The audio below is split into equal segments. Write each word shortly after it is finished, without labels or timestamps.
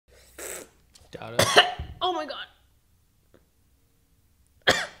Doubt it. Oh my God.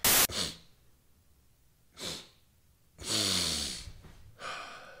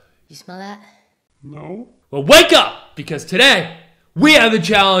 You smell that? No. Well, wake up! Because today, we have a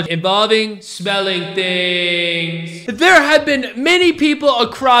challenge involving smelling things. There have been many people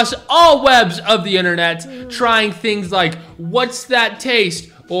across all webs of the internet trying things like, what's that taste?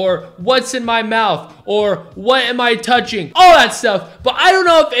 Or what's in my mouth? Or what am I touching? All that stuff. But I don't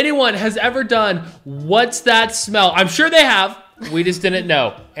know if anyone has ever done, what's that smell? I'm sure they have. We just didn't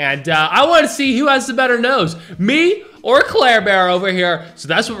know. And I want to see who has the better nose. Me or Claire Bear over here. So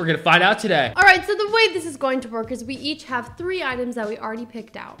that's what we're gonna find out today. All right, so the way this is going to work is we each have 3 items that we already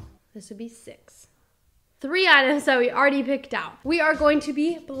picked out. This would be 6. 3 items that we already picked out. We are going to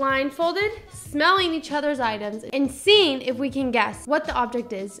be blindfolded, smelling each other's items, and seeing if we can guess what the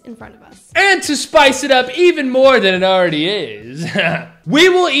object is in front of us. And to spice it up even more than it already is, we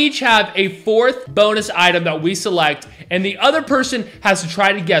will each have a 4th bonus item that we select, and the other person has to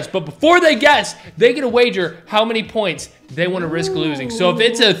try to guess. But before they guess, they get a wager how many points they want to risk losing. So if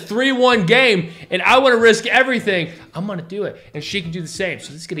it's a 3-1 game and I want to risk everything, I'm going to do it. And she can do the same.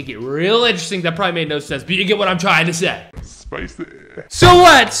 So this is going to get real interesting. That probably made no sense, but you get what I'm trying to say. Spicy. So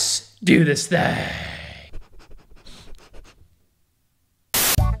let's do this thing.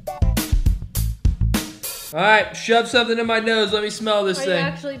 All right, shove something in my nose. Let me smell this Are thing. you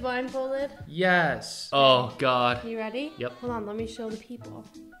actually blindfolded? Yes. Oh, God. You ready? Yep. Hold on, let me show the people.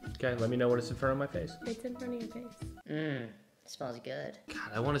 Okay, let me know what it's in front of my face. It's in front of your face. Mmm, smells good.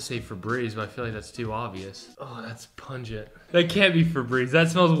 God, I want to say Febreze, but I feel like that's too obvious. Oh, that's pungent. That can't be Febreze. That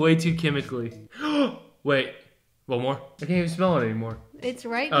smells way too chemically. Wait, one more? I can't even smell it anymore. It's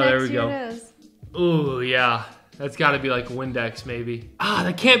right Oh, there next we to your go. nose. Ooh, yeah. That's got to be like Windex, maybe. Ah,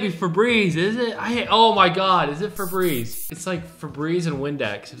 that can't be Febreze, is it? Oh my God, is it Febreze? It's like Febreze and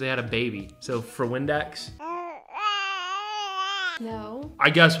Windex if they had a baby. So for Windex? No. I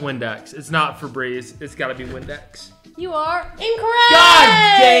guess Windex. It's not Febreze. It's got to be Windex. You are incorrect!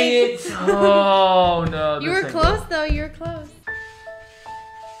 God dang it! Oh no. You were close though, you were close.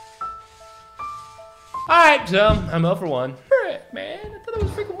 Alright, so I'm 0 for 1. Frick, man. I thought it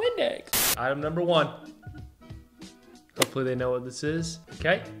was freaking Windex. Item number 1. Hopefully they know what this is.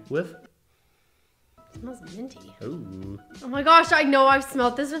 Okay, whiff. It smells minty. Ooh. Oh my gosh, I know I've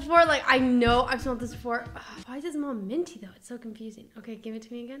smelled this before. Like, I know I've smelled this before. Ugh, why does it smell minty though? It's so confusing. Okay, give it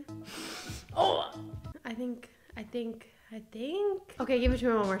to me again. Oh, I think. Okay, give it to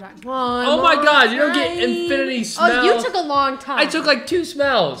me one more time. Oh my God, you don't get infinity smells. Oh, you took a long time. I took like 2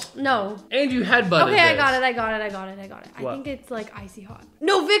 smells. No. And you headbutted Okay, this. I got it. What? I think it's like icy hot.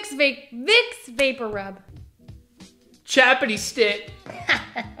 No, Vicks Vapor Rub. Chappity stick.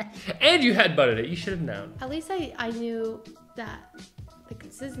 And you headbutted it. You should have known. At least I knew that the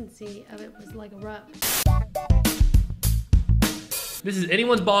consistency of it was like a rub. This is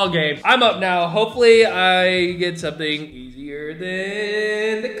anyone's ball game. I'm up now. Hopefully I get something easier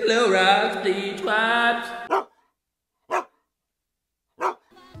than the Clorox bleach wipes.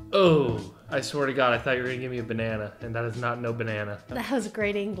 Oh, I swear to God, I thought you were gonna give me a banana, and that is not no banana. That was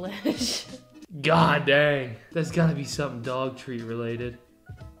great English. God dang. That's gotta be something dog treat related.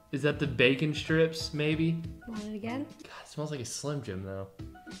 Is that the bacon strips, maybe? Want it again? God, it smells like a Slim Jim though.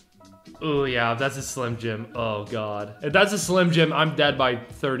 Oh yeah, if that's a Slim Jim, oh God. If that's a Slim Jim, I'm dead by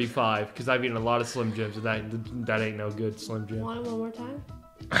 35 because I've eaten a lot of Slim Jims and that ain't no good Slim Jim. Want it one more time?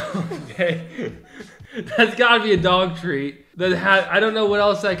 Okay. That's gotta be a dog treat. I don't know what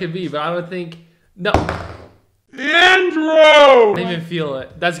else that could be, but I don't think, no. Andrew! I didn't even feel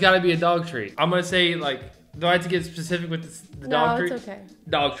it. That's gotta be a dog treat. I'm gonna say like, do I have to get specific with the dog treat? No, it's okay.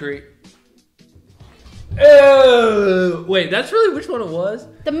 Dog treat. Ew. Wait, that's really which one it was?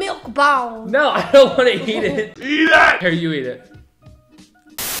 The milk ball. No, I don't want to eat it. Eat it! Here, you eat it.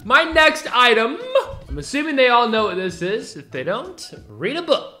 My next item. I'm assuming they all know what this is. If they don't, read a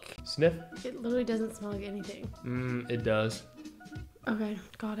book. Sniff. It literally doesn't smell like anything. It does. Okay,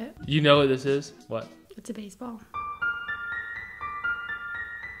 got it. You know what this is? What? It's a baseball.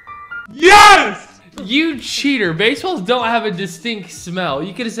 Yes! You cheater. Baseballs don't have a distinct smell.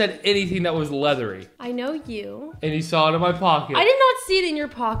 You could have said anything that was leathery. I know you. And you saw it in my pocket. I did not see it in your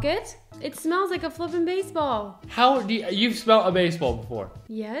pocket. It smells like a flippin' baseball. How do you've smelled a baseball before?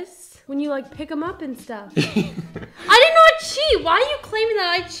 Yes. When you like pick them up and stuff. I did not cheat. Why are you claiming that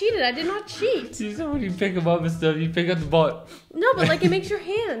I cheated? I did not cheat. You said when you pick them up and stuff, you pick up the ball. No, but like it makes your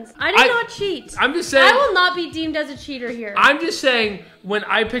hands. I did not cheat. I'm just saying. I will not be deemed as a cheater here. I'm just saying when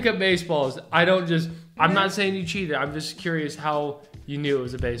I pick up baseballs, I don't just. I'm not saying you cheated. I'm just curious how you knew it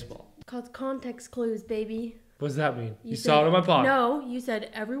was a baseball. Called context clues, baby. What does that mean? You saw it in my pocket. No, you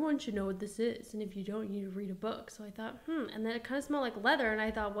said everyone should know what this is, and if you don't, you need to read a book. So I thought, and then it kind of smelled like leather, and I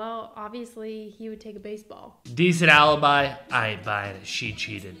thought, well, obviously he would take a baseball. Decent alibi. I ain't buying it. She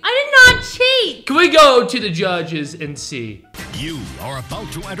cheated. I did not cheat! Can we go to the judges and see? You are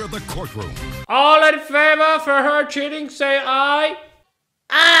about to enter the courtroom. All in favor for her cheating, say aye.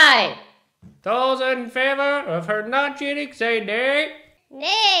 Aye. Those in favor of her not cheating, say nay.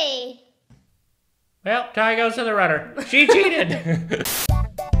 Nay. Well, tie goes to the runner. She cheated.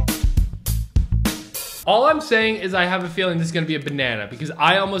 All I'm saying is I have a feeling this is going to be a banana because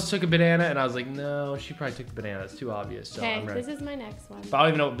I almost took a banana and I was like, no, she probably took the banana. It's too obvious. So Okay, I'm ready. this is my next one. But I don't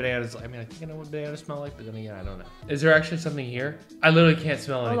even know what bananas. I mean, I think I know what bananas smell like, but then again, I don't know. Is there actually something here? I literally can't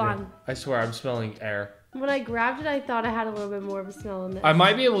smell anything. on. I swear, I'm smelling air. When I grabbed it, I thought I had a little bit more of a smell in this. I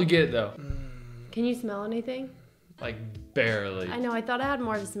might be able to get it though. Can you smell anything? Like barely. I know, I thought I had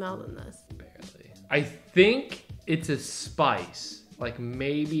more of a smell than this. Barely. I think it's a spice. Like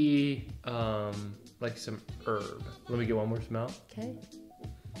maybe, like some herb. Let me get one more smell. Okay.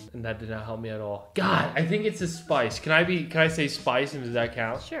 And that did not help me at all. God, I think it's a spice. Can I say spice and does that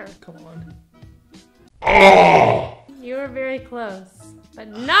count? Sure. Come on. You were very close, but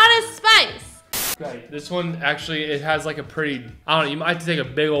not a spice. Right. This one actually, it has like a pretty, I don't know, you might have to take a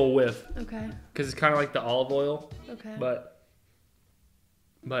big old whiff. Okay. Because it's kind of like the olive oil. Okay. But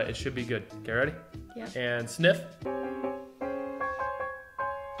it should be good. Okay, ready? Yep. And sniff.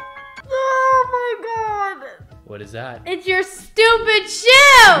 Oh my god! What is that? It's your stupid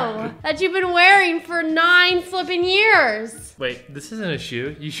shoe that you've been wearing for 9 flipping years. Wait, this isn't a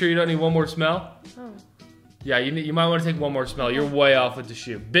shoe. You sure you don't need one more smell? Oh. Yeah, you might want to take one more smell. You're way off with the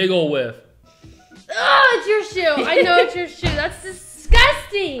shoe. Big ol' whiff. Oh, it's your shoe. I know it's your shoe. That's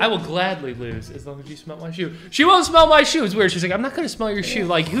disgusting. I will gladly lose as long as you smell my shoe. She won't smell my shoe. It's weird. She's like, I'm not going to smell your shoe.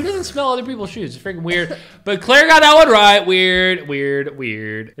 Like, who doesn't smell other people's shoes? It's freaking weird. But Claire got that one right. Weird, weird,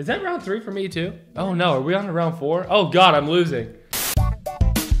 weird. Is that round 3 for me too? Oh no, are we on to round 4? Oh God, I'm losing.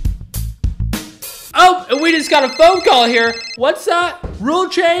 Oh, and we just got a phone call here. What's that? Rule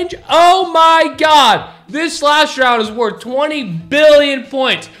change? Oh my God. This last round is worth 20 billion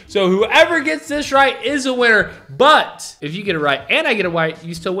points. So whoever gets this right is a winner. But if you get it right and I get it right,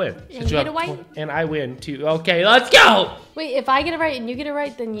 you still win. And you get it right? And I win too. Okay, let's go. Wait, if I get it right and you get it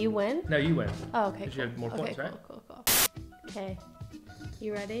right, then you win? No, you win. Oh, okay. Because you have more points, right? Cool. Okay.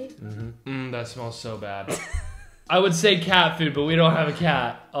 You ready? That smells so bad. I would say cat food, but we don't have a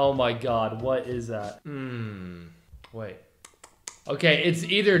cat. Oh my God, what is that? Wait. Okay, it's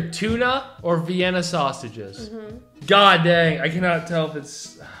either tuna or Vienna sausages. God dang, I cannot tell if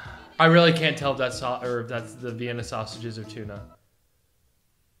it's. I really can't tell if that's if that's the Vienna sausages or tuna.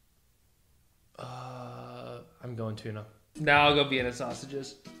 I'm going tuna. Now I'll go Vienna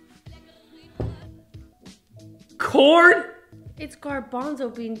sausages. Corn? It's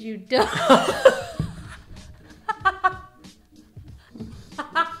garbanzo beans, you dumb.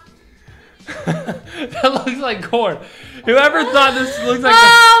 That looks like corn. Whoever thought this looks like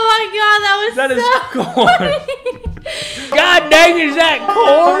Oh my god, that is was corn. God dang, is that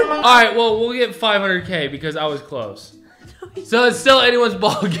corn? All right, well, we'll get 500K because I was close. So it's still anyone's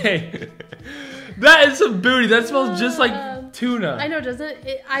ball game. That is some booty. That smells just like tuna. I know, doesn't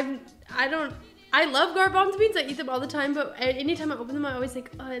it? I love garbanzo beans. I eat them all the time, but anytime I open them, I always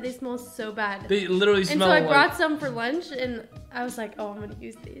think, oh, they smell so bad. They literally smell like... And so I brought some for lunch, and I was like, oh, I'm gonna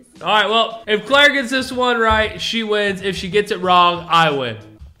use these. All right, well, if Claire gets this one right, she wins. If she gets it wrong, I win.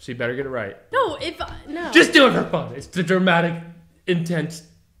 So you better get it right. No, no. Just do it for fun. It's the dramatic, intense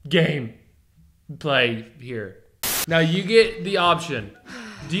game play here. Now you get the option.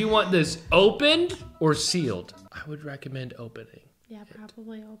 Do you want this opened or sealed? I would recommend opening. Yeah,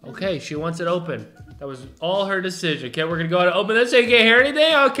 probably open. Okay, she wants it open. That was all her decision. Okay, we're gonna go ahead and open this so you can't hear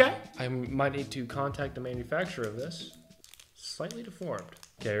anything. Okay. I might need to contact the manufacturer of this. Slightly deformed.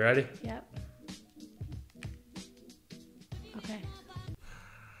 Okay, ready? Yep. Okay.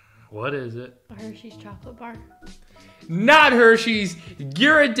 What is it? A Hershey's chocolate bar. Not Hershey's,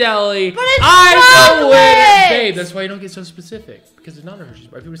 Ghirardelli. But it's I'm the winner. chocolate! Babe, that's why you don't get so specific. Because it's not a Hershey's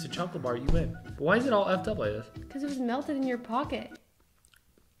bar. If it was a chocolate bar, you win. But why is it all effed up like this? Because it was melted in your pocket.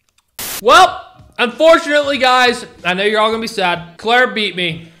 Well, unfortunately, guys, I know you're all gonna be sad. Claire beat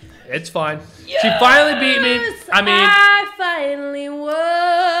me. It's fine. Yes! She finally beat me. I finally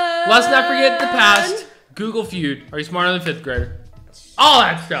won. Let's not forget the past. Google feud. Are you smarter than a 5th grader? All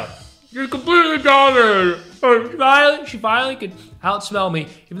that stuff. You're completely dominant. She finally could outsmell me,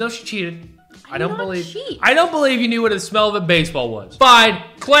 even though she cheated. I don't believe cheat. I don't believe you knew what the smell of a baseball was. Fine,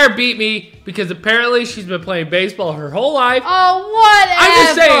 Claire beat me because apparently she's been playing baseball her whole life. Oh, whatever.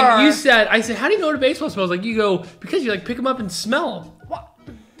 I'm just saying, I said, how do you know what a baseball smells like? You go, because you like pick them up and smell them. What?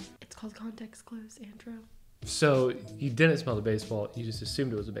 It's called context clues, Andrew. So you didn't smell the baseball, you just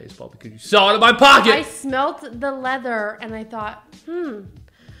assumed it was a baseball because you saw it in my pocket. I smelt the leather and I thought,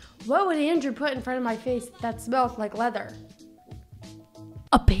 what would Andrew put in front of my face that smelled like leather?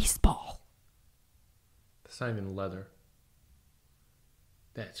 A baseball. That's not even leather.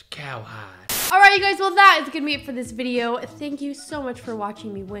 That's cowhide. All right, you guys, well, that is going to be it for this video. Thank you so much for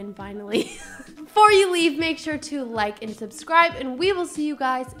watching me win, finally. Before you leave, make sure to like and subscribe, and we will see you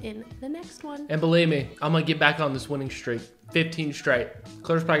guys in the next one. And believe me, I'm going to get back on this winning streak. 15 straight.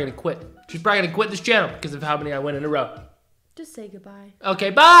 Claire's probably going to quit. She's probably going to quit this channel because of how many I win in a row. Just say goodbye. Okay,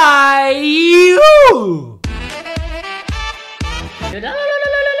 bye!